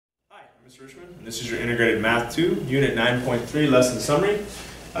Mr. Richmond, and this is your Integrated Math 2, Unit 9.3 Lesson Summary.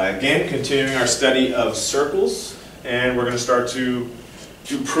 Again, continuing our study of circles, and we're going to start to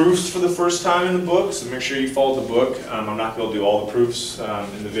do proofs for the first time in the book, so make sure you follow the book. I'm not going to do all the proofs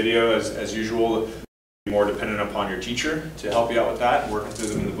in the video as usual. It'll be more dependent upon your teacher to help you out with that, working through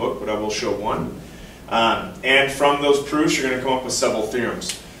them in the book, but I will show one. And from those proofs, you're going to come up with several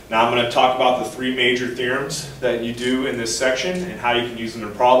theorems. Now I'm going to talk about the three major theorems that you do in this section and how you can use them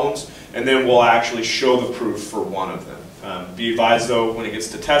in problems, and then we'll actually show the proof for one of them. Be advised though, when it gets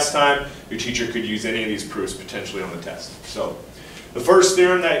to test time, your teacher could use any of these proofs potentially on the test. So the first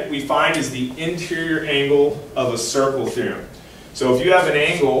theorem that we find is the interior angle of a circle theorem. So if you have an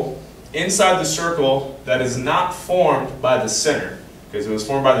angle inside the circle that is not formed by the center, because if it was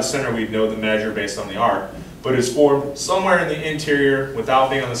formed by the center we'd know the measure based on the arc, but is formed somewhere in the interior without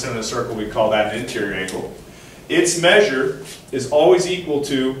being on the center of the circle, we call that an interior angle. Its measure is always equal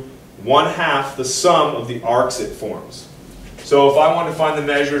to 1/2 the sum of the arcs it forms. So if I want to find the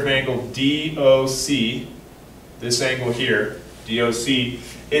measure of angle DOC, this angle here, DOC,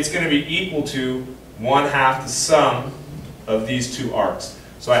 it's going to be equal to 1/2 the sum of these two arcs.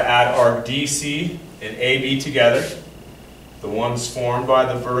 So I add arc DC and AB together, the ones formed by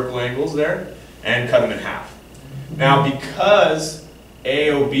the vertical angles there, and cut them in half. Now because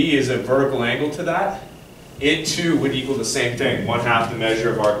AOB is a vertical angle to that, it too would equal the same thing, 1/2 the measure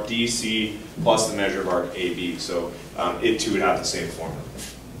of arc DC plus the measure of arc AB. So it too would have the same formula.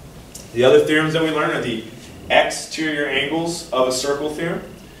 The other theorems that we learn are the exterior angles of a circle theorem.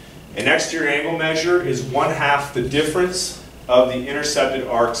 An exterior angle measure is 1/2 the difference of the intercepted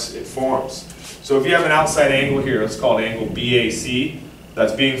arcs it forms. So if you have an outside angle here, let's call it angle BAC,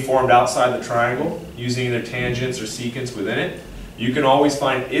 that's being formed outside the triangle using either tangents or secants within it, you can always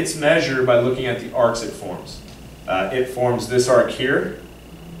find its measure by looking at the arcs it forms. It forms this arc here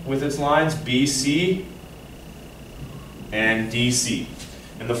with its lines, BC and DC.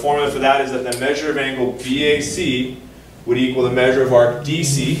 And the formula for that is that the measure of angle BAC would equal the measure of arc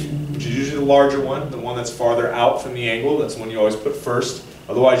DC, which is usually the larger one, the one that's farther out from the angle. That's the one you always put first.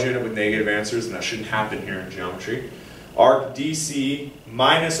 Otherwise you end up with negative answers, and that shouldn't happen here in geometry. Arc DC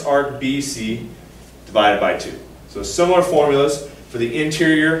minus arc BC divided by 2. So similar formulas. For the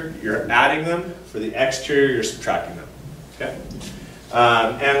interior, you're adding them. For the exterior, you're subtracting them. Okay?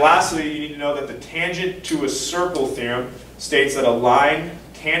 And lastly, you need to know that the tangent to a circle theorem states that a line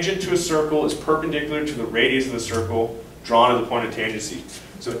tangent to a circle is perpendicular to the radius of the circle drawn at the point of tangency.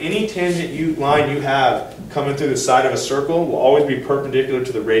 So any tangent line you have coming through the side of a circle will always be perpendicular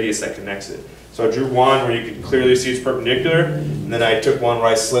to the radius that connects it. So I drew one where you can clearly see it's perpendicular, and then I took one where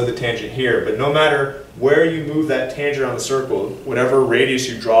I slid the tangent here. But no matter where you move that tangent on the circle, whatever radius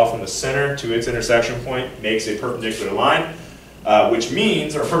you draw from the center to its intersection point makes a perpendicular line, which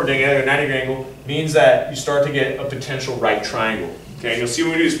means, or perpendicular 90-degree angle, means that you start to get a potential right triangle. Okay, and you'll see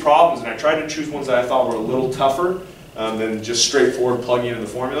when we do these problems, and I tried to choose ones that I thought were a little tougher than just straightforward plugging into the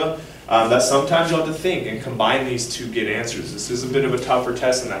formula, that sometimes you'll have to think and combine these to get answers. This is a bit of a tougher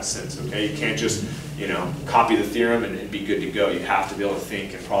test in that sense, okay? You can't just, copy the theorem and be good to go. You have to be able to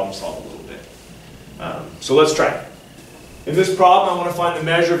think and problem solve a little bit. So let's try it. In this problem, I want to find the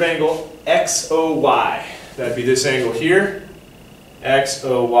measure of angle XOY. That'd be this angle here,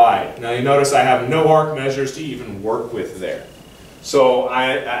 XOY. Now you notice I have no arc measures to even work with there. So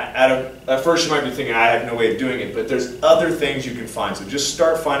at first you might be thinking I have no way of doing it, but there's other things you can find. So just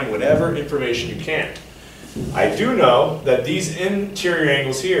start finding whatever information you can. I do know that these interior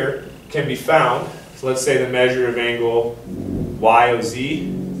angles here can be found. So let's say the measure of angle YOZ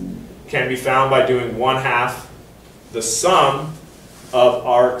can be found by doing 1/2 the sum of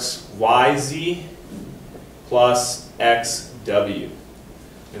arcs YZ plus XW.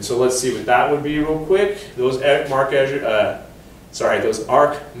 And so let's see what that would be real quick. Those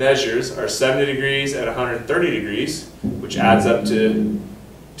arc measures are 70 degrees at 130 degrees, which adds up to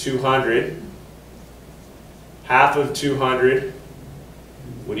 200. Half of 200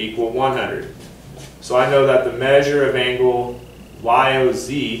 would equal 100. So I know that the measure of angle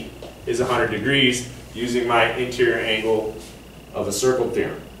YOZ is 100 degrees using my interior angle of a circle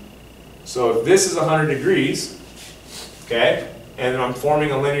theorem. So if this is 100 degrees, okay, and I'm forming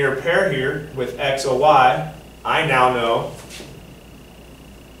a linear pair here with XOY, I now know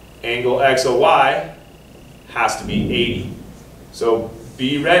angle XOY has to be 80. So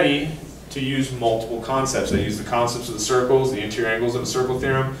be ready to use multiple concepts. I use the concepts of the circles, the interior angles of a circle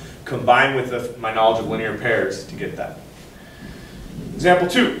theorem, combined with my knowledge of linear pairs to get that. Example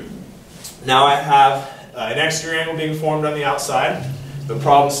 2. Now I have an exterior angle being formed on the outside. The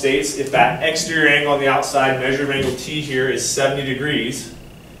problem states if that exterior angle on the outside, measure of angle T here, is 70 degrees,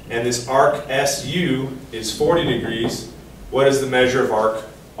 and this arc SU is 40 degrees, what is the measure of arc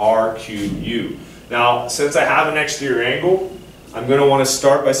RQU? Now, since I have an exterior angle, I'm going to want to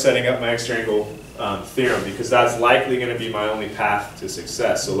start by setting up my exterior angle theorem, because that's likely going to be my only path to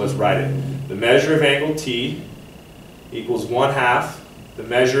success. So let's write it. The measure of angle T equals 1/2 the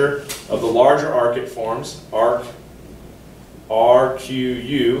measure of the larger arc it forms, arc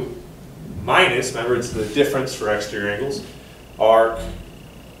RQU, minus, remember it's the difference for exterior angles, arc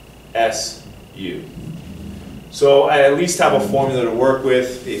SU. So I at least have a formula to work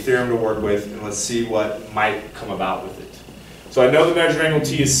with, a theorem to work with, and let's see what might come about with it. So I know the measure of angle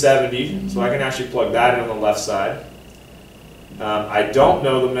T is 70, so I can actually plug that in on the left side. I don't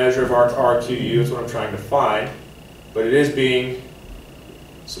know the measure of arc RQU, is what I'm trying to find, but it is being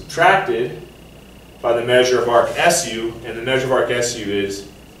subtracted by the measure of arc SU, and the measure of arc SU is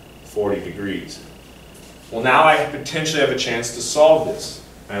 40 degrees. Well, now I potentially have a chance to solve this.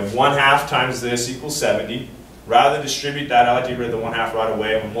 I have 1/2 times this equals 70. Rather than distribute that, I like to get rid of the 1/2 right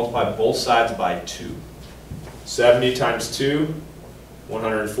away. I'm going to multiply both sides by 2. 70 times 2,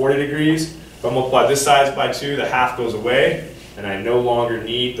 140 degrees. If I multiply this side by 2, the half goes away, and I no longer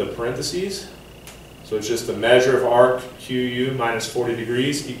need the parentheses. So it's just the measure of arc QU minus 40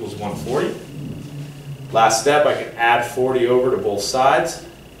 degrees equals 140. Last step, I can add 40 over to both sides.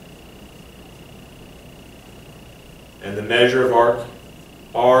 And the measure of arc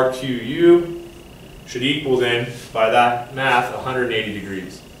RQU should equal then, by that math, 180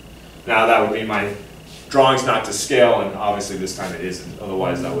 degrees. Now that would be my drawing's not to scale, and obviously this time it isn't.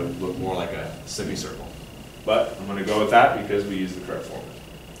 Otherwise that would look more like a semicircle. But I'm going to go with that because we use the correct formula.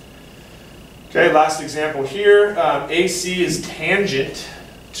 Okay, last example here. AC is tangent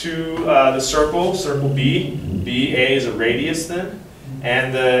to the circle B. BA is a radius then.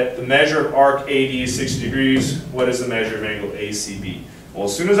 And the measure of arc AD is 60 degrees. What is the measure of angle ACB? Well,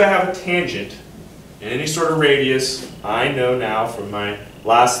 as soon as I have a tangent in any sort of radius, I know now from my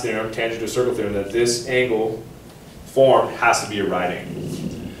last theorem, tangent to a circle theorem, that this angle formed has to be a right angle.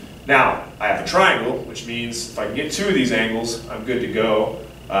 Now, I have a triangle, which means if I can get two of these angles, I'm good to go.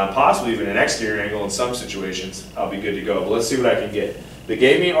 Possibly even an exterior angle in some situations, I'll be good to go. But let's see what I can get. They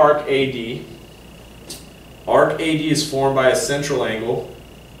gave me arc AD. Arc AD is formed by a central angle,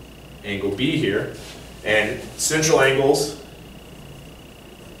 angle B here, and central angles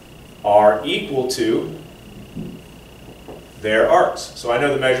are equal to their arcs. So I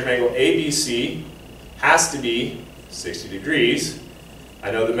know the measure of angle ABC has to be 60 degrees.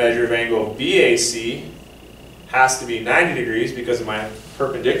 I know the measure of angle BAC has to be 90 degrees because of my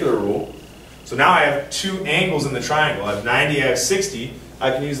perpendicular rule. So now I have two angles in the triangle. I have 90, I have 60.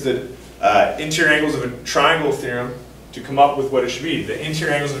 I can use the interior angles of a triangle theorem to come up with what it should be. The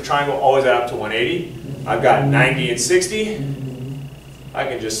interior angles of a triangle always add up to 180. I've got 90 and 60. I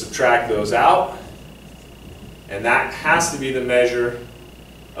can just subtract those out. And that has to be the measure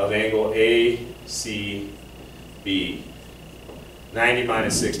of angle ACB. 90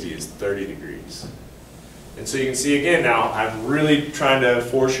 minus 60 is 30 degrees. And so you can see again now, I'm really trying to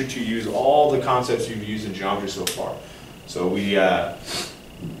force you to use all the concepts you've used in geometry so far. So we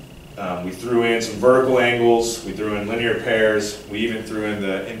threw in some vertical angles, we threw in linear pairs, we even threw in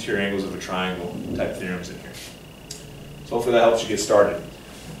the interior angles of a triangle type theorems in here. So hopefully that helps you get started.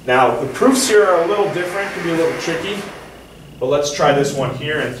 Now the proofs here are a little different, can be a little tricky, but let's try this one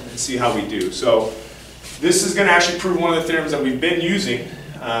here and see how we do. So this is going to actually prove one of the theorems that we've been using.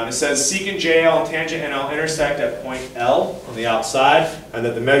 It says secant JL and tangent NL intersect at point L on the outside, and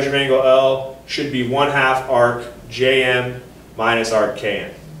that the measure of angle L should be 1/2 arc JM minus arc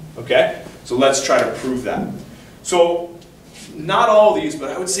KM. Okay? So let's try to prove that. So not all of these, but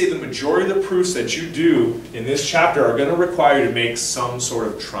I would say the majority of the proofs that you do in this chapter are going to require you to make some sort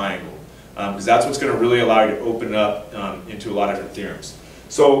of triangle, because that's what's going to really allow you to open up into a lot of different theorems.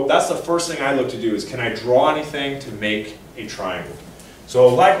 So that's the first thing I look to do is, can I draw anything to make a triangle? So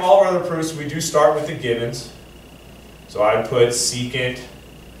like all our other proofs, we do start with the givens. So I put secant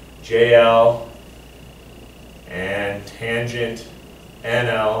JL and tangent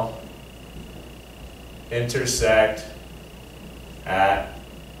NL intersect at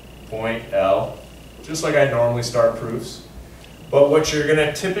point L, just like I normally start proofs. But what you're going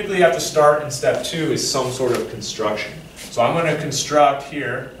to typically have to start in step 2 is some sort of construction. So I'm going to construct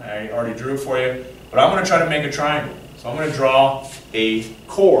here, I already drew it for you, but I'm going to try to make a triangle. So I'm going to draw a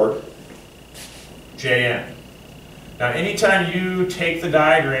chord, JM. Now anytime you take the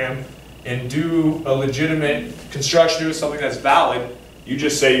diagram and do a legitimate construction, do something that's valid, you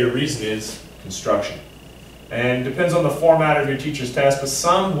just say your reason is construction. And it depends on the format of your teacher's test, but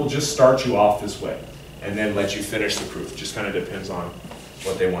some will just start you off this way and then let you finish the proof. It just kind of depends on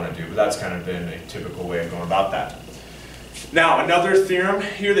what they want to do. But that's kind of been a typical way of going about that. Now, another theorem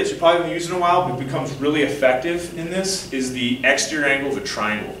here that you probably haven't used in a while, but becomes really effective in this, is the exterior angle of a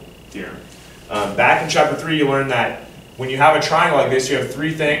triangle theorem. Back in chapter 3, you learned that when you have a triangle like this, you have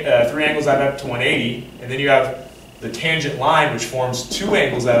three angles that add up to 180, and then you have the tangent line, which forms two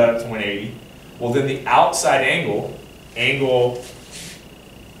angles that add up to 180. Well, then the outside angle, angle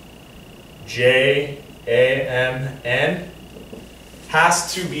JAMN,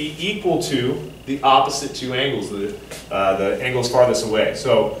 has to be equal to the opposite two angles, the angles farthest away.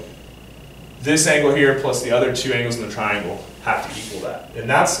 So this angle here plus the other two angles in the triangle have to equal that. And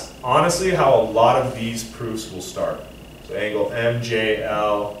that's honestly how a lot of these proofs will start. So angle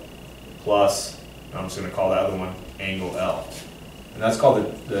MJL plus, I'm just going to call that other one angle L. And that's called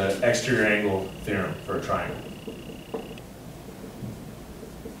the exterior angle theorem for a triangle.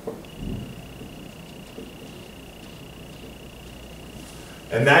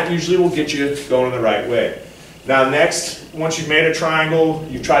 And that usually will get you going the right way. Now next, once you've made a triangle,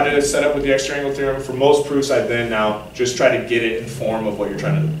 you've tried to set up with the exterior angle theorem. For most proofs, I then now just try to get it in form of what you're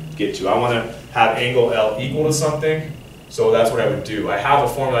trying to get to. I want to have angle L equal to something, so that's what I would do. I have a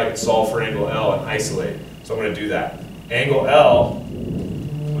formula I can solve for angle L and isolate, so I'm going to do that. Angle L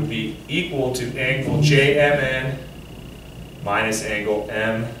would be equal to angle JMN minus angle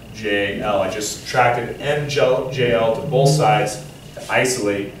MJL. I just subtracted MJL to both sides to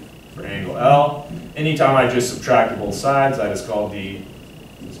isolate for angle L. Anytime I just subtracted both sides, that is called the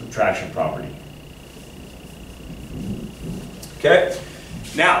subtraction property. Okay?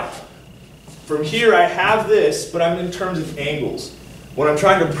 Now, from here I have this, but I'm in terms of angles. What I'm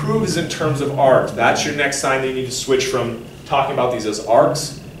trying to prove is in terms of arcs. That's your next sign that you need to switch from talking about these as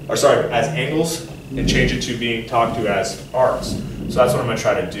arcs, or sorry, as angles, and change it to being talked to as arcs. So that's what I'm going to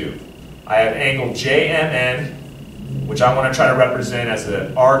try to do. I have angle JMN, which I want to try to represent as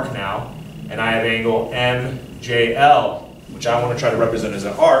an arc now, and I have angle MJL, which I want to try to represent as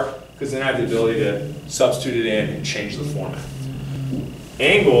an arc, because then I have the ability to substitute it in and change the format.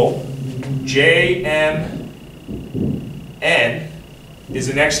 Angle JMN is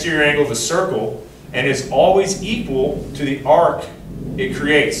an exterior angle of a circle and is always equal to the arc it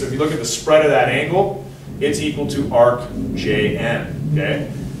creates. So if you look at the spread of that angle, it's equal to arc JM. Okay?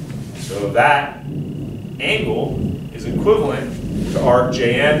 So that angle is equivalent to arc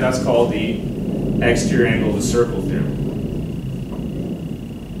JM. That's called the exterior angle of the circle theorem.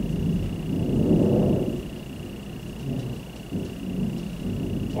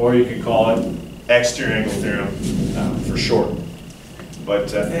 Or you can call it exterior angle theorem for short.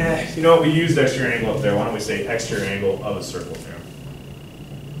 But you know, we used exterior angle up there. Why don't we say exterior angle of a circle theorem?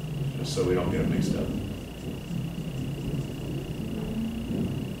 Just so we don't get them mixed up.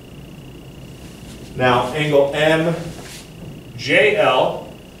 Now, angle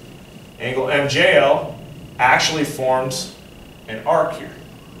MJL actually forms an arc here,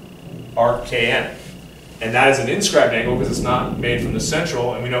 arc KM. And that is an inscribed angle because it's not made from the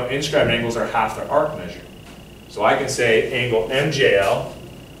central, and we know inscribed angles are half their arc measure. So I can say angle MJL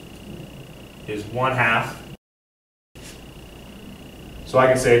is 1/2. So I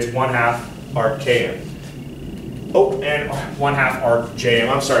can say it's 1/2 arc KM. Oh, and 1/2 arc JM.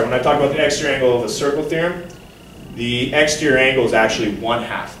 I'm sorry, when I talk about the exterior angle of the circle theorem, the exterior angle is actually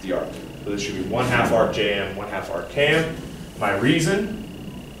 1/2 the arc. So this should be 1/2 arc JM, 1/2 arc KM. My reason,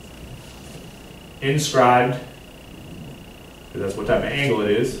 inscribed, because that's what type of angle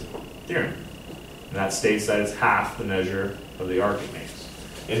it is, theorem. And that states that it's half the measure of the arc it makes.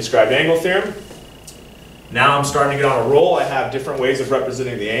 Inscribed angle theorem. Now I'm starting to get on a roll. I have different ways of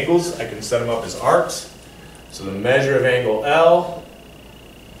representing the angles. I can set them up as arcs. So the measure of angle L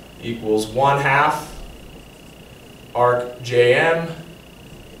equals 1/2 arc JM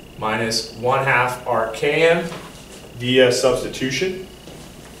minus 1/2 arc KM via substitution.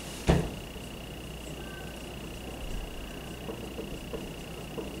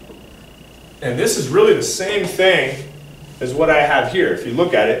 And this is really the same thing as what I have here. If you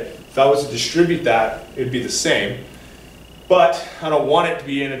look at it, if I was to distribute that, it'd be the same. But I don't want it to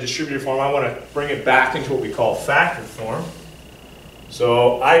be in a distributed form. I want to bring it back into what we call factored form.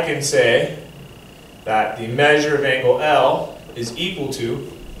 So I can say that the measure of angle L is equal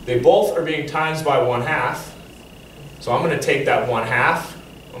to, they both are being times by 1/2. So I'm going to take that 1/2,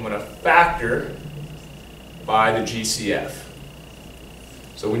 I'm going to factor by the GCF.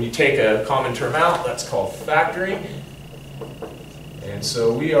 So when you take a common term out, that's called factoring. And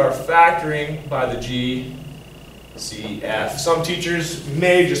so we are factoring by the GCF. Some teachers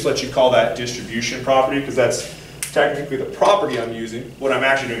may just let you call that distribution property because that's technically the property I'm using. What I'm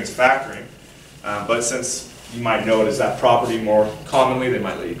actually doing is factoring. But since you might know it as that property more commonly. They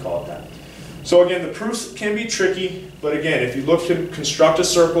might let you call it that. So again, the proofs can be tricky, but again, if you look to construct a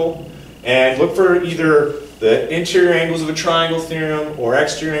circle and look for either the interior angles of a triangle theorem or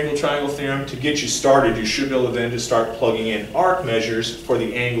exterior angle triangle theorem to get you started, you should be able to then just start plugging in arc measures for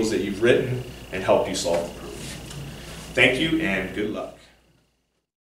the angles that you've written and help you solve the proof. Thank you and good luck.